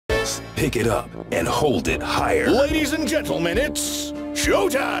falls, pick it up and hold it higher. Ladies and gentlemen, it's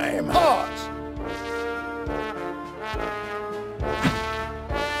showtime! Pause.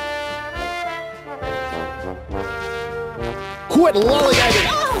 Quit lollygagging!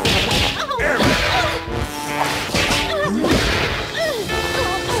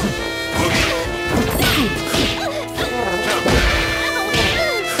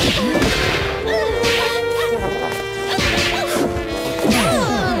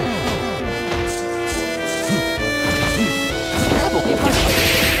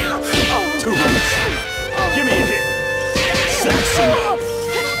 Give me a hit! Sax him up!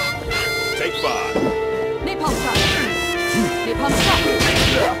 Take 5.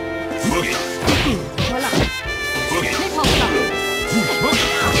 Boogie! Boogie! Boogie!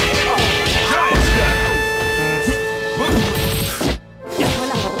 Giant step! Boogie!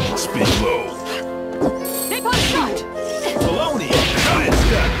 Spin low! Baloney! Giant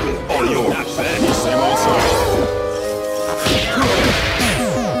step! Oh, you're not bad, you same old song.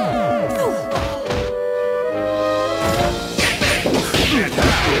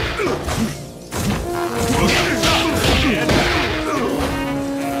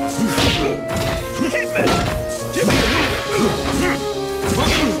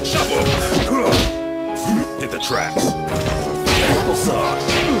 Hit the tracks. Applesauce.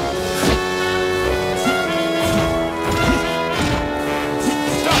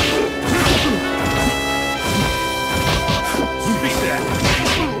 Stop. Beat that.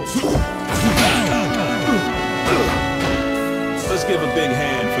 Let's give a big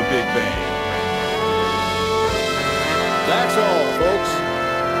hand for Big Band. That's all, folks.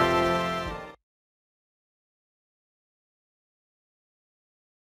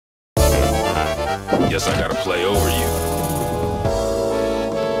 Guess I gotta play over you.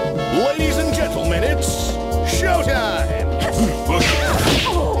 Ladies and gentlemen, it's showtime! Boogie!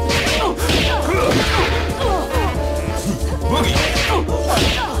 Boogie!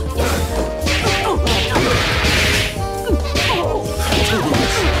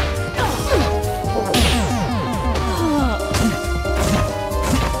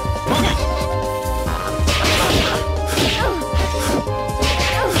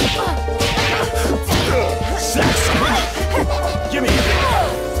 Give me a hit!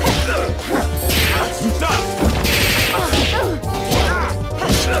 Stop!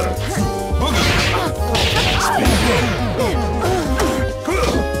 Boogie! Spin low!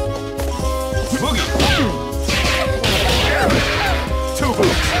 Boogie! 2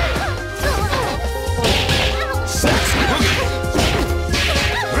 boots! Sax boogie!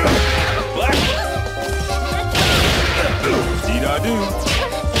 Black! Dee-da-doo!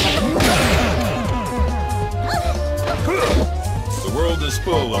 The world is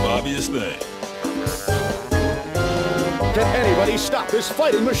full of obvious things. Can anybody stop this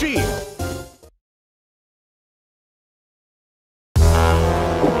fighting machine?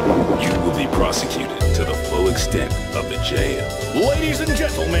 You will be prosecuted to the full extent of the jail. Ladies and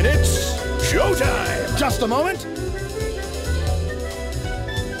gentlemen, it's showtime! Just a moment.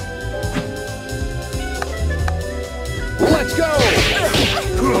 Let's go!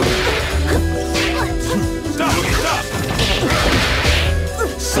 Stop! Stop!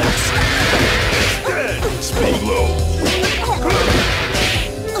 Sax. Spin low.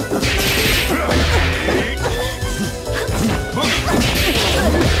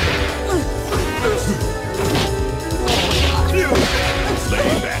 Lay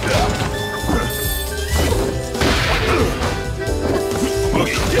back up.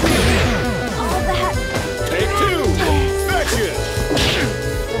 Boogie, give me a hit. Take 2. Gotcha.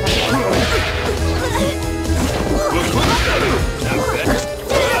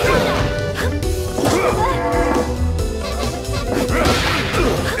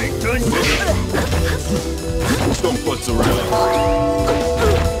 Don't putz around.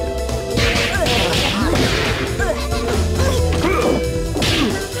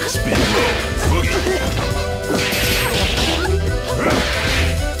 Spin low. Boogie.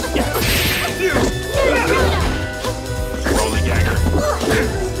 Rolling dagger.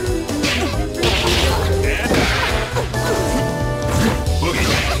 And boogie.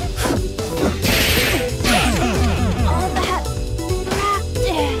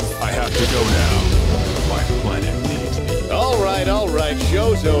 I have to go now. My planet needs me. All right,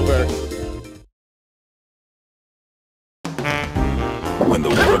 show's over. When the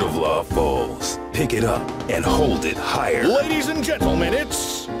word of law falls, pick it up and hold it higher. Ladies and gentlemen,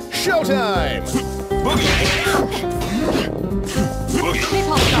 it's showtime! Boogie! Boogie!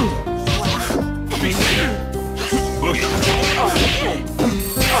 Boogie! Boogie!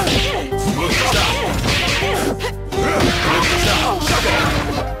 Boogie! Stop! Boogie! Stop!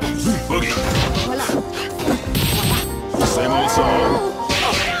 That's all.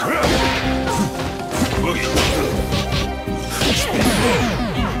 Boogie.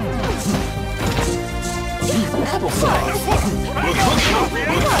 Amplified.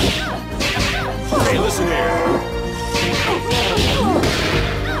 Hey, listen here.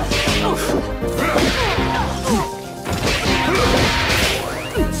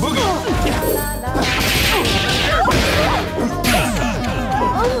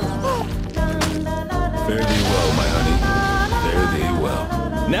 Fare thee well, my honey. Fare thee well.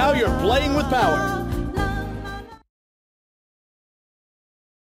 Now you're playing with power.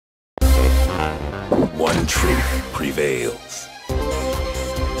 One truth prevails.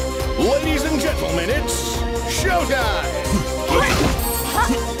 Ladies and gentlemen, it's showtime!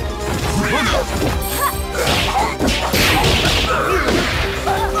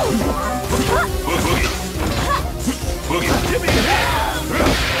 Boogie. Give me that.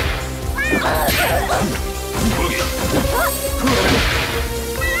 Boogie.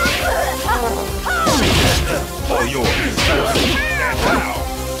 All yours. Now,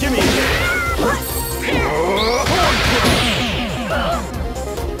 give me that.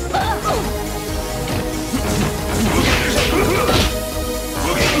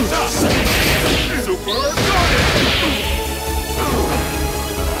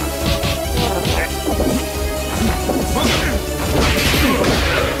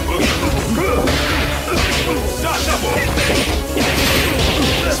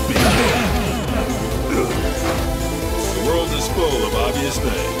 The world is full of obvious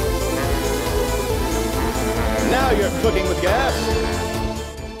things. Now you're cooking with gas.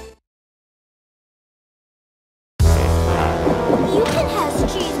 You can have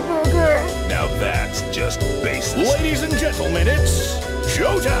cheeseburger. Now that's just bassist. Ladies and gentlemen, it's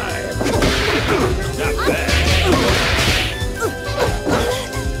showtime! Not bad.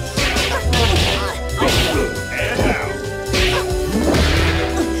 And now.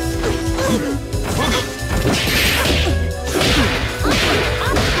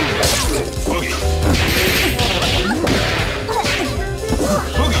 Boogie.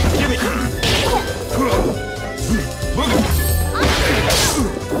 Boogie, give me. Boogie.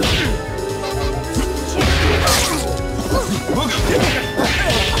 Boogie, give me.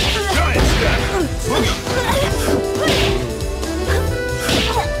 Giant step. Boogie.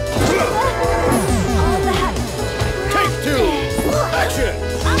 Take two! Action!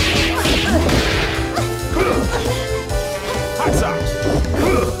 Hot sauce.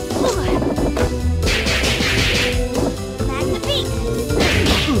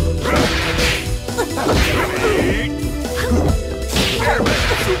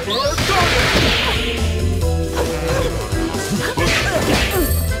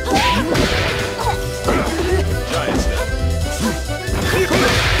 Giant step.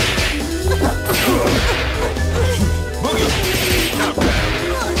 Boogie. Not bad.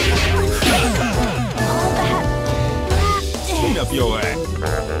 Clean up your act.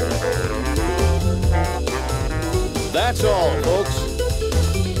 That's all, folks.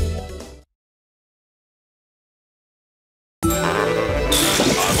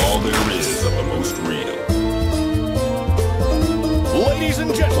 I'm all there is of the most real. Ladies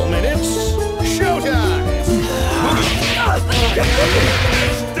and gentlemen, it's showtime!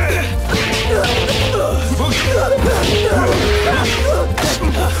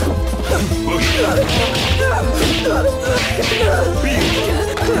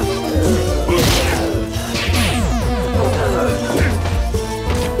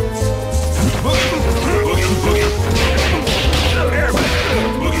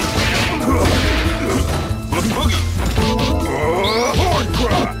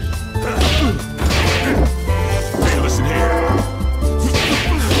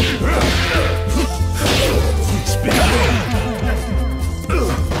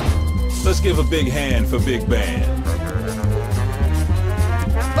 Let's give a big hand for Big Band.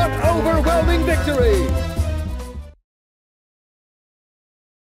 An overwhelming victory!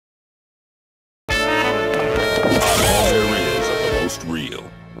 All there is of the most real.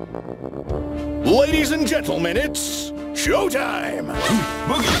 Ladies and gentlemen, it's showtime!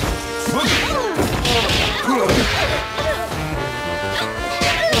 Boogie!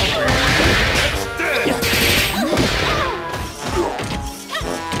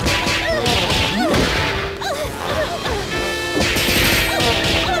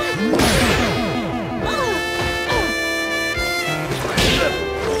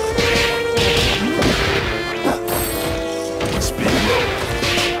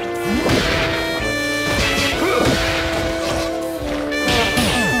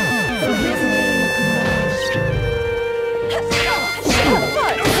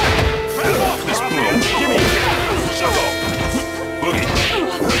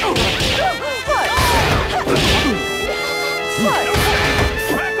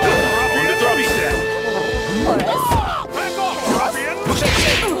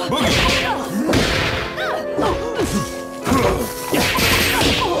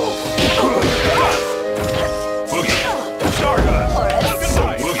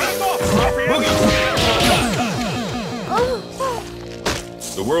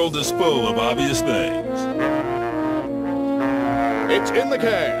 The world is full of obvious things. It's in the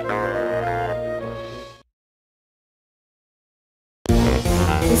can.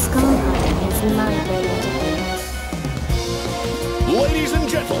 The Skullgirls is my baby. Ladies and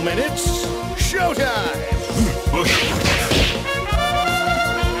gentlemen, it's showtime!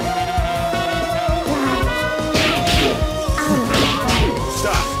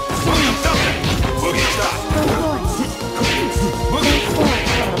 Stop! Boogie, stop!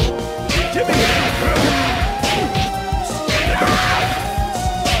 Give me that!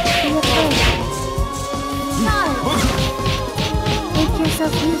 Make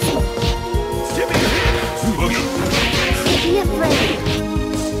yourself useful. Give me that! Boogie! Be afraid.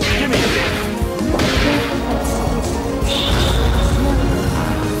 Give me that!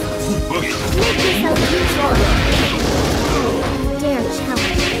 Boogie! Make yourself useful. Dare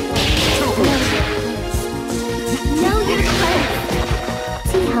challenge. Know your place.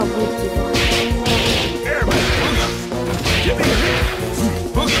 See how weak you are. Airman! Boogie! Give me that!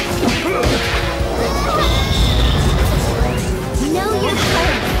 Boogie! Know your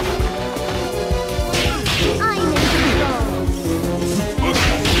place. I'm in control. Boogie!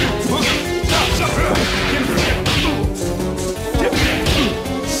 Boogie! Stop! Stop! Give me that! Give me that!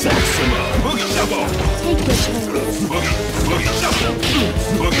 Saxima! Boogie! Stop off! Take your place. Boogie! Boogie! Stop!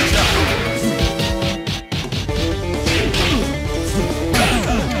 Boogie! Stop!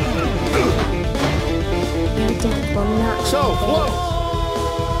 Your death will not. So, Flo,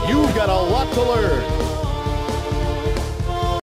 you've got a lot to learn.